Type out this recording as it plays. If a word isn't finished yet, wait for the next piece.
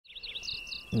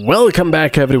Welcome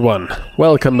back, everyone.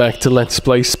 Welcome back to Let's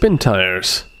Play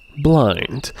Spintires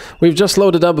Blind. We've just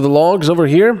loaded up the logs over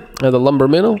here at the lumber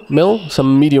mill,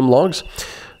 some medium logs,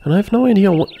 and I have no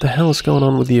idea what the hell is going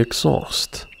on with the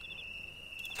exhaust.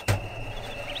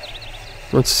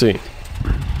 Let's see.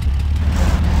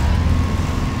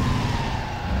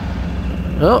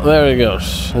 Oh, there it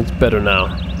goes. It's better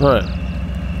now. Alright.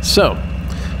 So,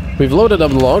 we've loaded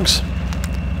up the logs.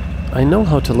 I know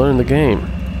how to learn the game.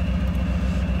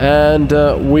 And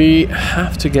we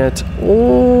have to get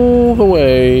all the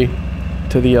way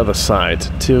to the other side,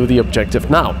 to the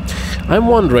objective. Now, I'm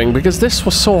wondering, because this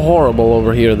was so horrible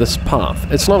over here, this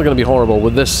path. It's not going to be horrible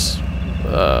with this,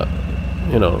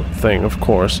 you know, thing, of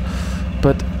course.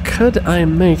 But could I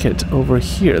make it over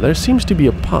here? There seems to be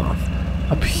a path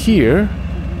up here.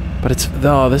 But it's...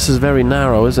 oh, this is very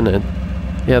narrow, isn't it?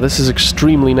 Yeah, this is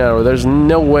extremely narrow. There's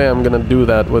no way I'm gonna do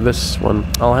that with this one.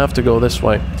 I'll have to go this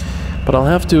way. But I'll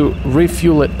have to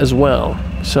refuel it as well.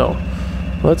 So,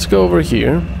 let's go over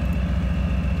here.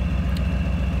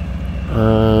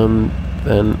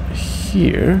 Then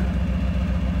here.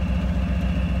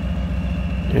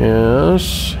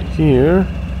 Yes, here.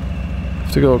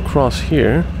 Have to go across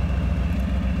here.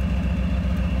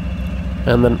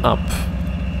 And then up.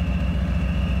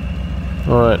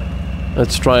 Alright,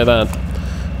 let's try that.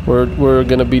 We're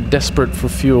gonna be desperate for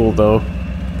fuel, though.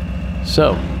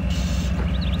 So,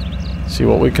 see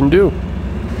what we can do.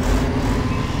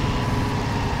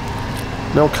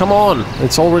 No, come on!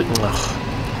 It's already... ugh.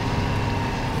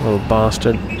 Little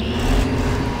bastard.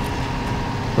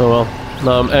 Oh well.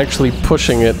 Now I'm actually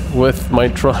pushing it with my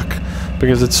truck,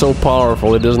 because it's so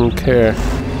powerful, it doesn't care.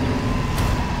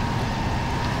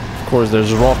 Of course,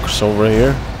 there's rocks over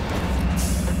here.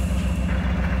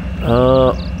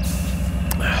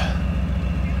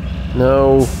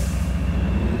 No.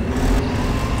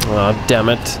 Ah, damn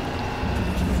it.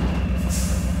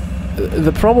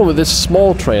 The problem with this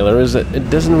small trailer is that it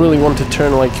doesn't really want to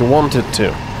turn like you want it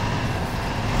to.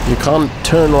 You can't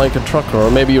turn like a trucker, or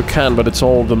maybe you can, but it's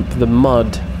all the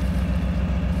mud.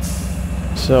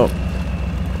 So,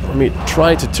 let me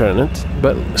try to turn it.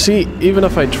 But see, even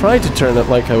if I try to turn it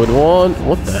like I would want...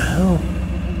 what the hell?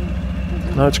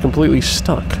 Now it's completely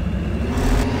stuck.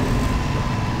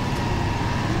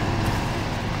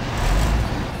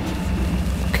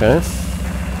 Okay.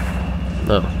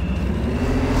 No.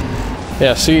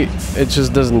 Yeah, see, it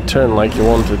just doesn't turn like you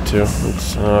want it to.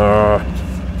 It's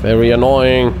very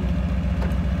annoying.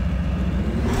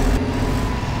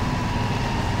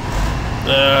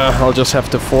 I'll just have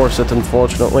to force it,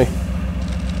 unfortunately.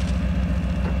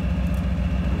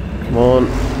 Come on,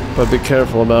 but be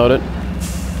careful about it.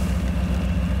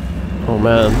 Oh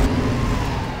man,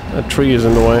 that tree is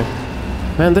in the way.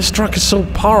 Man, this truck is so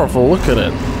powerful, look at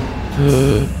it.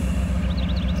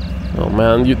 Oh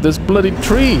man, this bloody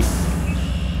tree!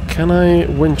 Can I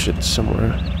winch it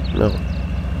somewhere? No.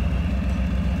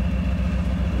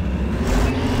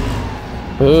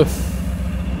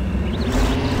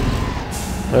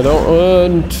 I don't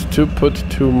want to put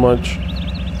too much.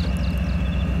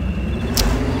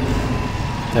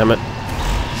 Damn it.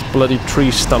 This bloody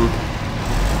tree stump.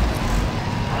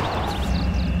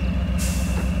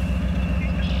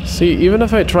 See, even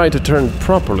if I try to turn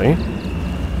properly...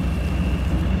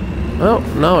 oh,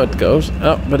 now it goes.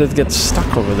 Oh, but it gets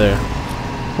stuck over there.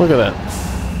 Look at that.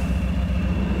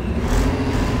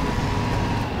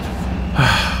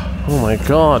 Oh my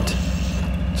god.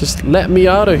 Just let me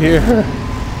out of here.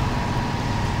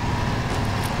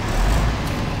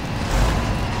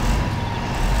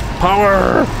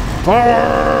 Power!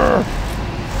 Power!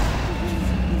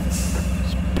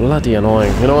 It's bloody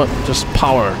annoying. You know what? Just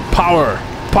power. Power!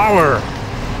 Power!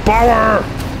 Power!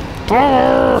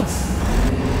 Power!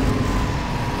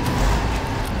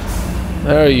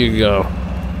 There you go.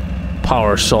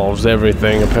 Power solves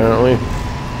everything, apparently.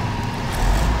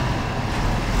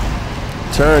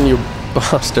 Turn, you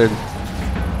bastard.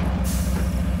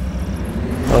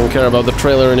 I don't care about the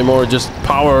trailer anymore, just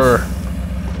power.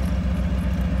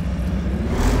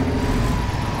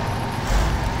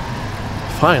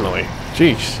 Finally.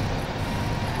 Jeez.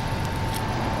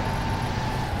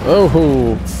 Oh,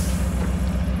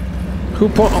 who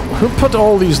put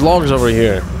all these logs over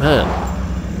here? Man,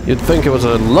 you'd think it was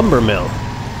a lumber mill.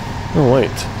 Oh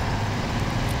wait.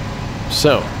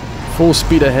 So, full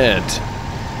speed ahead.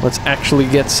 Let's actually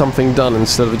get something done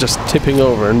instead of just tipping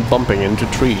over and bumping into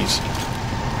trees.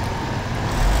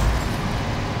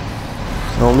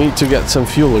 I'll need to get some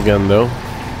fuel again, though.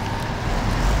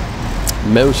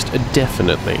 Most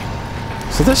definitely.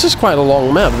 So this is quite a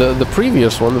long map. The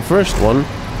previous one, the first one,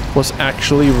 was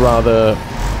actually rather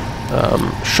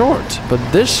short, but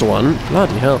this one,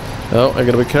 bloody hell. Oh, I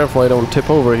gotta be careful I don't tip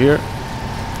over here.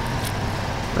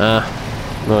 Ah,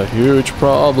 not a huge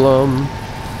problem.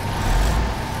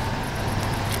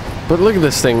 But look at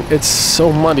this thing, it's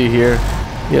so muddy here,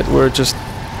 yet we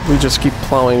just keep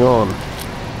plowing on.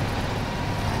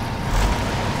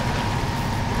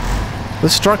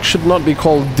 This truck should not be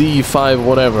called D5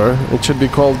 whatever, it should be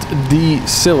called D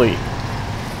Silly.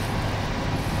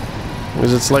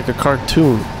 Because it's like a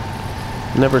cartoon.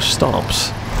 It never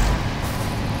stops.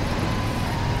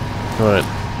 Alright.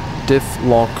 Diff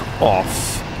lock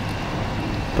off.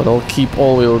 But I'll keep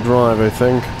all-wheel drive, I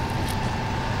think.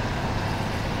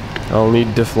 I'll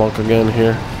need diff lock again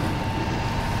here.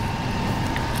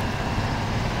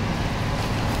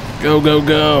 Go, go,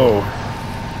 go!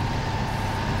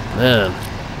 Man.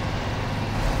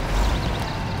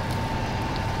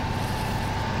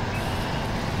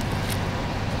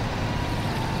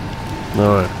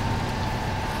 Alright.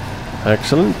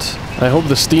 Excellent. I hope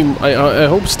the steam... I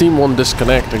hope steam won't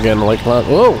disconnect again like that.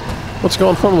 Whoa! What's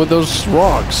going on with those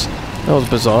rocks? That was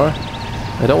bizarre.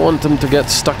 I don't want them to get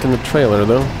stuck in the trailer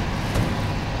though.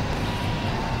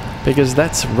 Because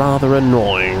that's rather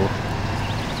annoying.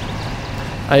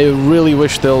 I really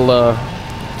wish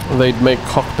they'd make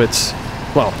cockpits,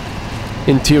 well,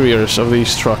 interiors of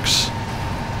these trucks,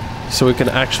 so we can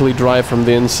actually drive from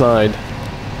the inside.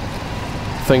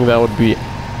 I think that would be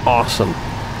awesome.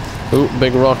 Ooh,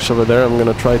 big rocks over there, I'm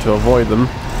gonna try to avoid them.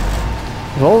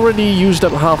 I've already used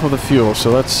up half of the fuel,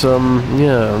 so that's,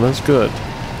 yeah, that's good,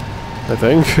 I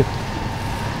think.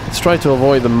 Let's try to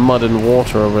avoid the mud and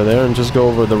water over there and just go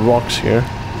over the rocks here.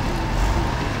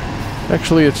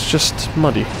 Actually, it's just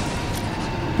muddy.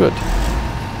 Good.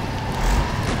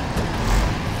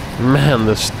 Man,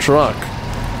 this truck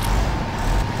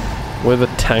with a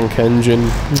tank engine.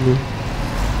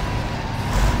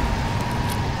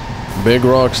 Big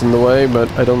rocks in the way, but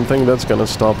I don't think that's gonna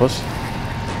stop us.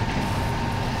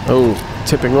 Oh,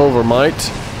 tipping over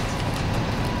might.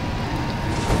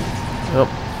 Yep.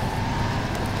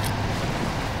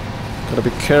 Gotta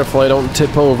be careful I don't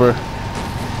tip over.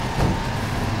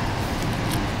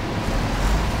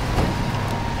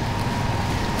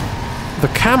 The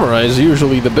camera is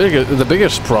usually the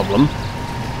biggest problem.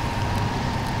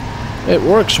 It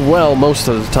works well most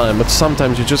of the time, but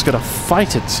sometimes you just gotta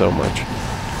fight it so much.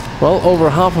 Well, over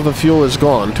half of the fuel is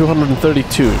gone.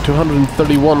 232,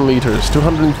 231 liters,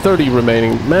 230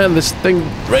 remaining. Man, this thing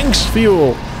drinks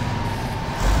fuel!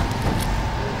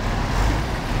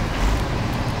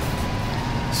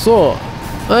 So,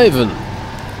 Ivan,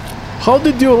 how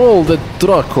did you roll that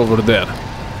truck over there?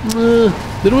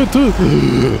 There were two.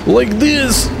 Like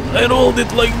this! I rolled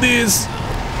it like this!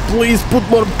 Please put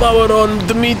more power on,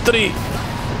 Dmitri!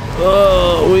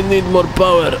 Oh, we need more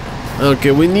power.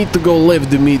 Okay, we need to go left,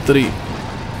 Dmitri.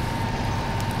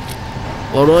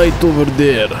 Right over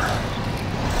there.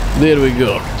 There we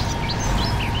go.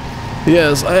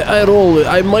 Yes, I rolled it.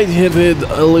 I might have had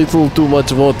a little too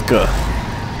much vodka.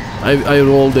 I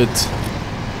rolled it.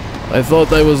 I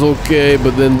thought I was okay,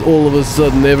 but then all of a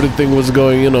sudden everything was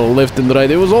going, you know, left and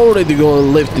right. It was already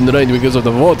going left and right because of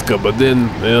the vodka, but then,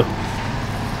 yeah,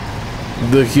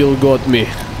 the hill got me.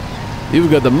 You've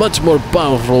got a much more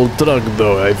powerful truck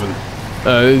though, Ivan.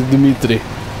 Dmitri.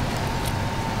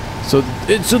 So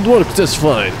it should work just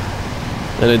fine.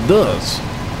 And it does.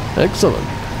 Excellent.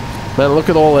 Man, look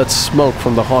at all that smoke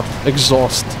from the hot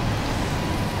exhaust.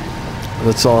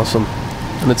 That's awesome.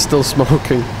 And it's still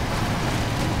smoking.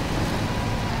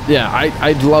 Yeah,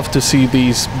 I'd love to see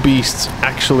these beasts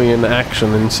actually in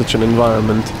action in such an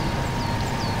environment.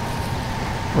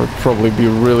 It would probably be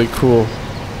really cool.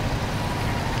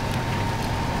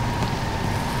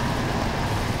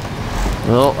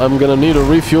 Well, I'm gonna need a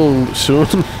refuel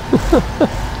soon.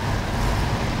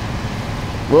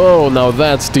 Whoa, now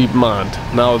that's deep mud.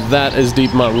 Now that is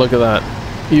deep mud, look at that.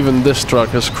 Even this truck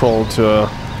has crawled to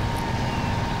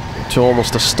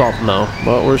almost a stop now,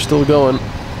 but we're still going.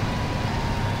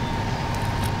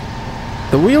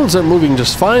 The wheels are moving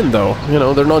just fine though, you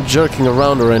know, they're not jerking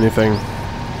around or anything.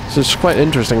 So it's quite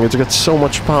interesting, it's got so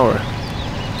much power.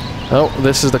 Oh,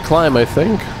 this is the climb, I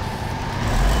think.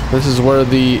 This is where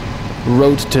the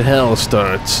Road to Hell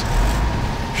starts.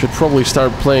 Should probably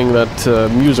start playing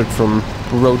that music from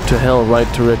Road to Hell, right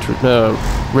to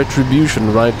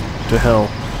Retribution, right to Hell.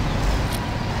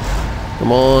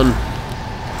 Come on.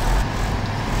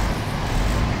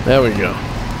 There we go.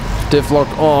 Diff lock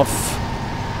off.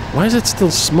 Why is it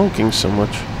still smoking so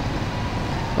much?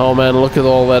 Oh man, look at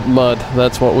all that mud.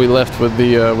 That's what we left with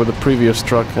the previous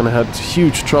truck, and I had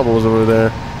huge troubles over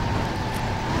there.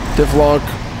 Diff lock.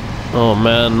 Oh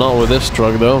man, not with this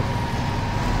truck though.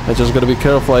 I just gotta be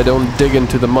careful I don't dig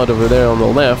into the mud over there on the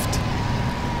left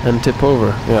and tip over.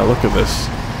 Yeah, look at this.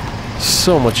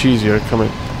 So much easier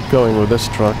going with this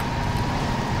truck.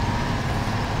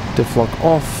 Diff lock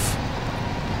off.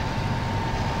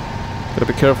 Gotta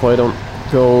be careful I don't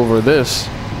go over this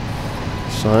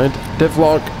side. Diff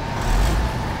lock.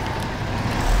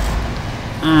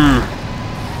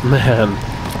 Man,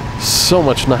 so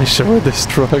much nicer with this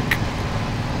truck.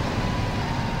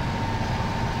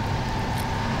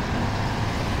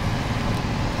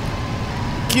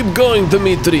 Keep going,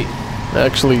 Dmitry.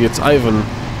 Actually, it's Ivan.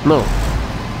 No.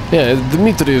 Yeah,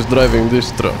 Dmitry is driving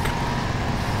this truck.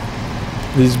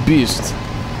 This beast.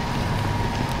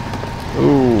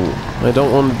 Ooh, I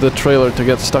don't want the trailer to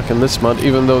get stuck in this mud,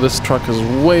 even though this truck has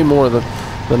way more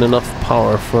than enough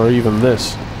power for even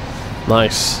this.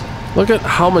 Nice. Look at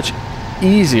how much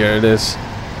easier it is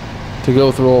to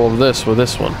go through all of this with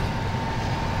this one.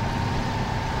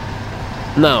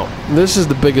 Now, this is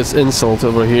the biggest insult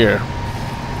over here.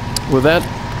 With that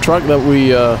truck that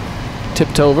we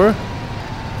tipped over,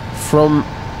 from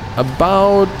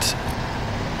about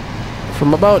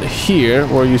here,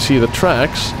 where you see the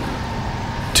tracks,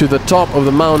 to the top of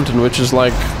the mountain, which is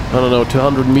like, I don't know,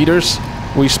 200 meters,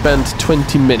 we spent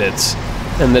 20 minutes.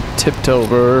 And that tipped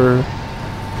over.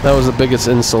 That was the biggest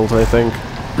insult, I think.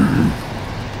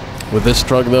 With this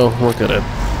truck, though, look at it.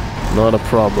 Not a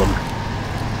problem.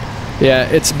 Yeah,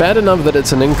 it's bad enough that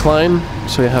it's an incline,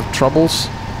 so you have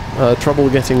trouble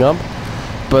getting up.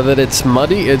 But that it's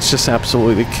muddy, it just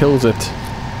absolutely kills it.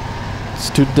 It's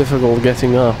too difficult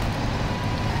getting up.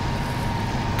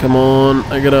 Come on,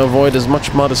 I gotta avoid as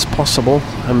much mud as possible.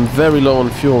 I'm very low on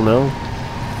fuel now.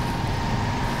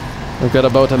 I've got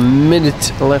about a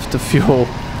minute left of fuel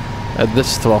at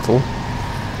this throttle.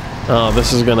 Oh,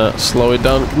 this is gonna slow it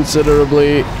down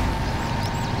considerably.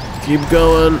 Keep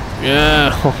going.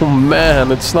 Yeah, oh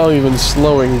man, it's not even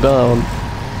slowing down.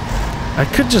 I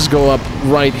could just go up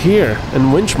right here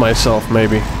and winch myself,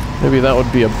 maybe. Maybe that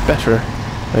would be a better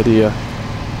idea.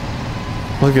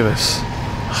 Look at this.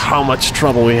 How much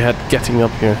trouble we had getting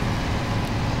up here.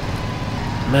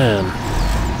 Man.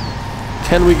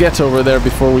 Can we get over there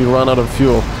before we run out of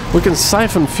fuel? We can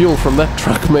siphon fuel from that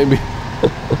truck, maybe.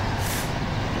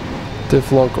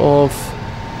 Diff lock off.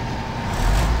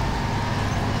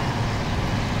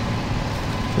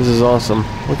 This is awesome.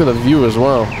 Look at the view as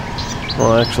well.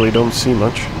 Well, I actually don't see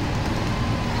much.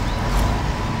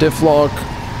 Diff lock.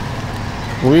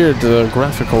 Weird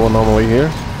graphical anomaly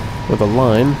here with a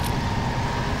line.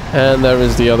 And there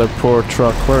is the other poor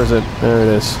truck. Where is it? There it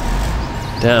is.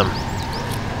 Damn.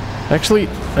 Actually,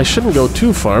 I shouldn't go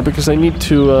too far because I need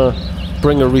to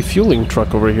bring a refueling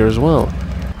truck over here as well.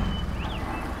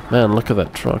 Man, look at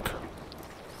that truck.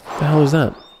 What the hell is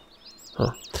that?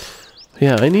 Oh.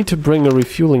 Yeah, I need to bring a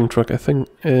refueling truck. I think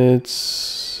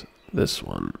it's this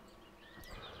one.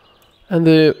 And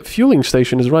the fueling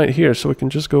station is right here, so we can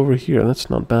just go over here. That's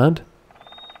not bad.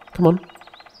 Come on.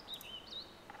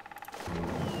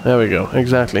 There we go,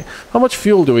 exactly. How much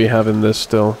fuel do we have in this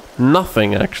still?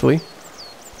 Nothing, actually.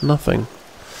 Nothing.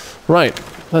 Right,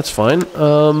 that's fine.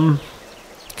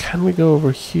 Can we go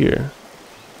over here?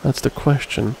 That's the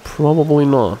question. Probably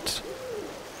not.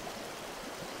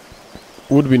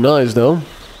 Would be nice, though.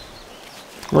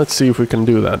 Let's see if we can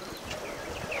do that.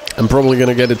 I'm probably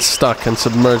gonna get it stuck and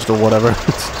submerged or whatever.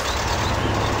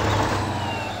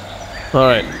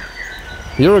 Alright.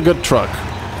 You're a good truck,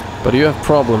 but you have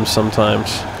problems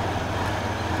sometimes.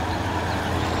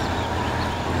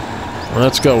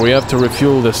 Let's go, we have to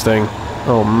refuel this thing.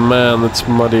 Oh man, that's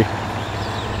muddy.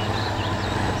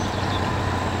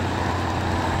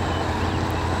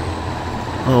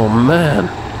 Oh man.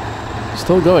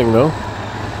 Still going though.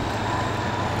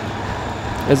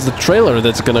 It's the trailer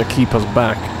that's gonna keep us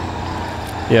back.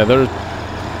 Yeah, there...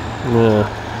 Yeah.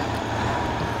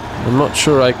 I'm not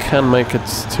sure I can make it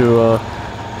to,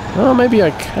 oh, maybe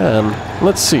I can.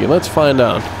 Let's see, let's find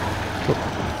out.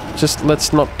 Just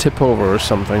let's not tip over or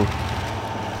something.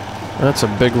 That's a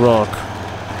big rock.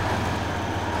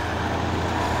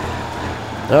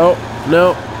 Oh,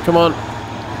 no, come on.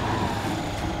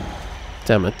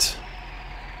 Damn it.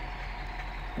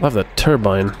 Love that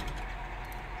turbine.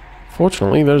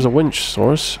 Fortunately, there's a winch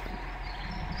source.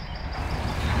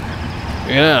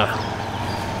 Yeah.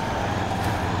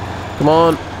 Come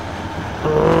on.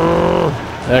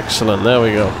 Excellent, there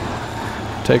we go.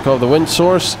 Take off the winch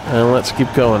source, and let's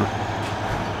keep going.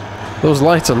 Those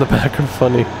lights on the back are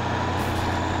funny.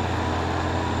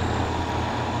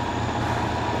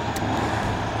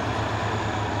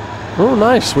 Oh,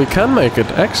 nice, we can make it.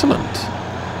 Excellent.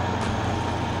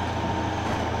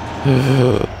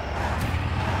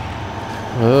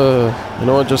 You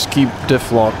know what? Just keep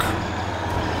diff lock.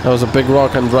 That was a big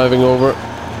rock I'm driving over.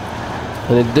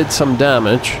 And it did some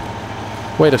damage.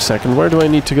 Wait a second, where do I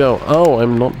need to go? Oh,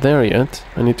 I'm not there yet.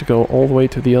 I need to go all the way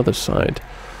to the other side.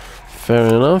 Fair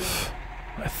enough.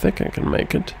 I think I can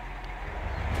make it.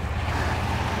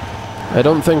 I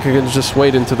don't think I can just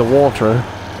wade into the water.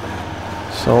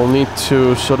 So I'll need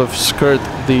to sort of skirt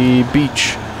the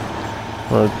beach.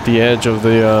 Or the edge of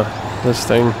the, this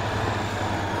thing.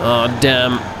 Oh,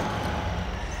 damn.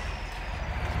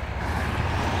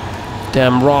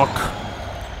 Damn rock.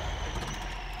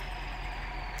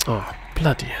 Oh,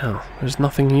 bloody hell. There's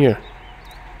nothing here.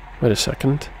 Wait a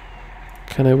second.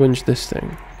 Can I winch this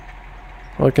thing?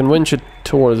 Well, I can winch it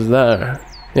towards there.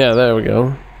 Yeah, there we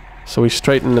go. So we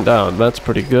straighten it out. That's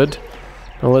pretty good.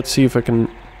 Now let's see if I can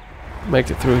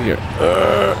make it through here.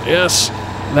 Yes,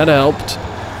 that helped.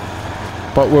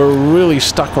 But we're really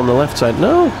stuck on the left side.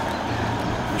 No,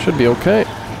 should be okay.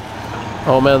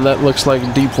 Oh man, that looks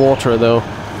like deep water though.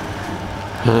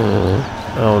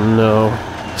 Oh no.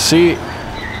 See,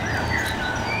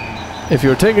 if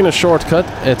you're taking a shortcut,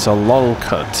 it's a long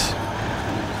cut.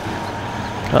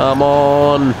 Come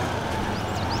on.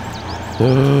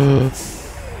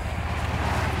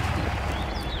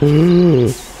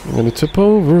 I'm gonna tip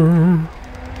over.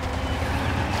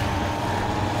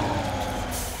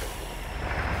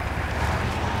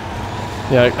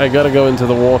 Yeah, I gotta go into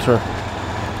the water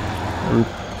and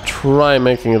try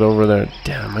making it over there.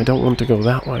 Damn, I don't want to go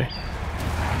that way.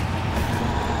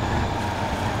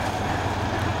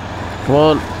 Come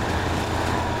on.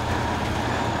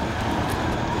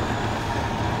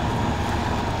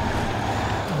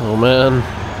 Oh man.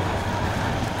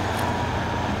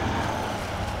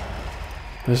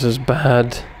 This is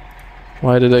bad.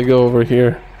 Why did I go over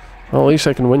here? Well, at least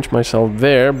I can winch myself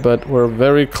there, but we're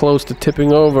very close to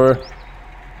tipping over.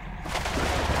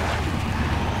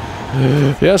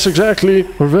 Yes, exactly.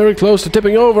 We're very close to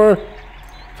tipping over.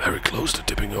 Very close to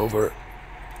tipping over.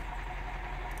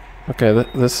 Okay,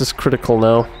 this is critical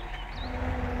now.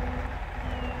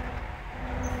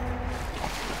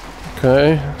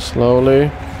 Okay,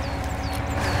 slowly.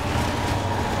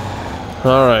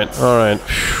 Alright, alright.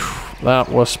 That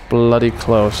was bloody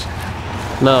close.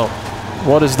 Now,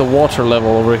 what is the water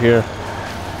level over here?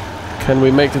 Can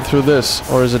we make it through this,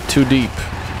 or is it too deep?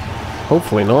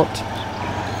 Hopefully not.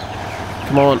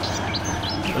 Come on.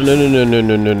 No, no, no, no,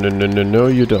 no, no, no, no, no, no,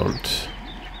 you don't.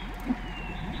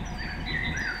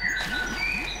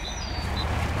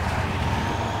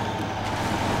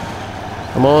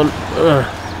 Come on.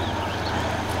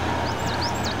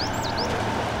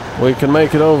 We can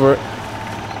make it over.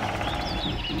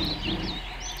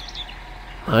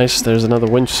 Nice, there's another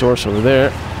winch source over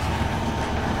there.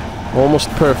 Almost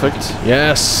perfect.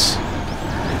 Yes!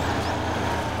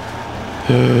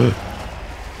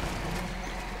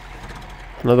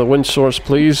 Another winch source,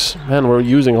 please. Man, we're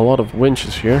using a lot of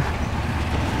winches here.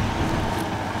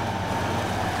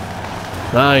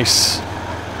 Nice.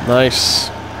 Nice.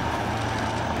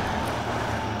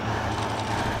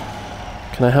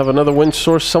 Can I have another winch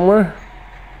source somewhere?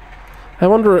 I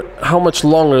wonder how much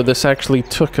longer this actually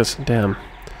took us. Damn.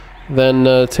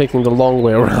 Than taking the long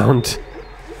way around.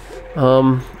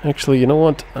 Actually, you know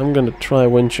what? I'm gonna try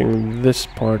winching this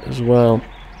part as well.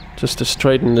 Just to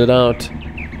straighten it out.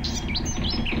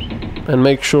 And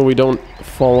make sure we don't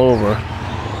fall over.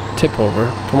 Tip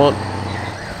over. Come on.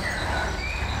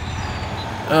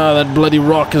 Ah, that bloody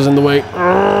rock is in the way.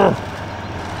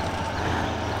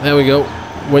 There we go.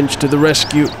 Winch to the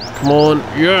rescue. Come on.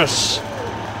 Yes!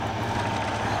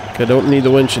 Okay, I don't need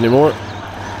the winch anymore.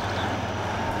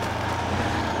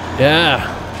 Yeah.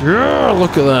 Yeah,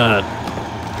 look at that.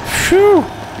 Phew.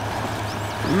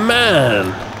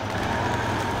 Man.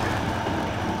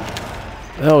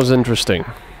 That was interesting.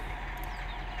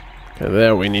 Okay,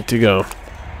 there we need to go.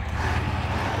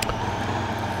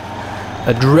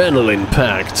 Adrenaline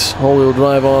packed. All-wheel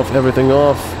drive off, everything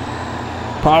off.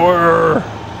 Power!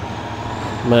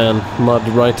 Man, mud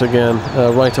right again.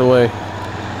 Right away.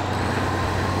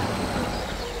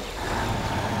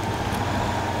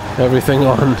 Everything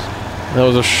on. That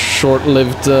was a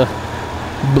short-lived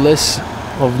bliss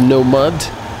of no mud.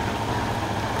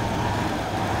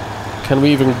 Can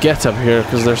we even get up here?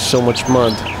 Because there's so much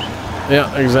mud.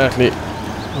 Yeah, exactly.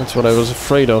 That's what I was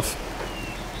afraid of.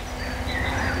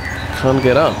 Can't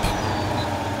get up.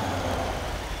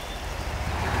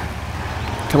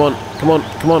 Come on, come on,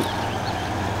 come on.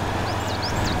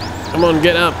 Come on,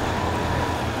 get up.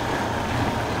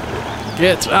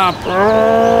 Get up.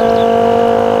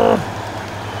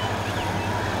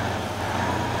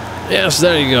 Yes,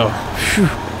 there you go.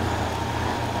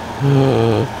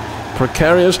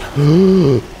 Precarious.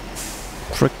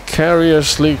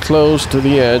 Precariously close to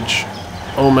the edge.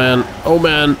 Oh man, oh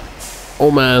man, oh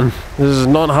man. This is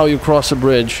not how you cross a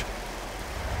bridge.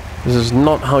 This is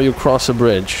not how you cross a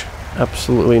bridge.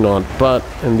 Absolutely not. But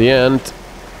in the end,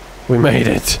 we made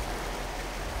it.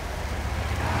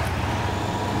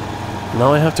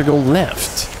 Now I have to go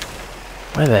left.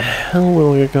 Why the hell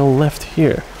will we go left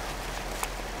here?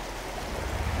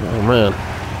 Oh man.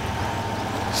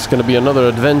 It's gonna be another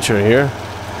adventure here.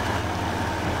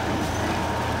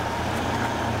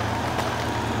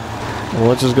 Well,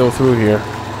 let's just go through here.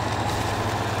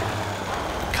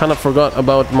 Kind of forgot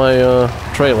about my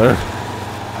trailer.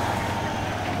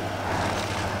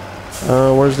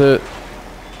 Where's the...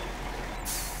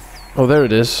 Oh, there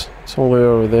it is. It's all the way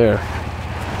over there.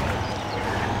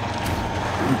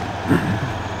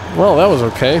 Well, that was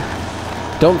okay.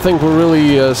 Don't think we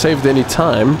really saved any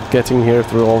time getting here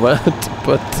through all that,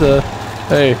 but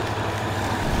hey.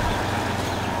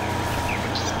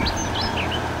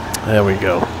 There we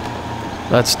go.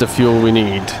 That's the fuel we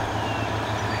need.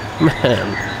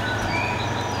 Man.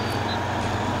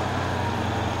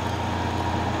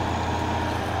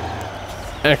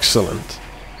 Excellent.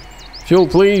 Fuel,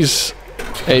 please.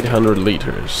 800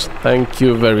 liters. Thank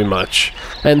you very much.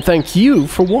 And thank you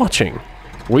for watching.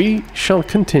 We shall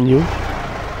continue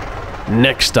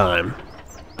next time.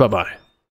 Bye-bye.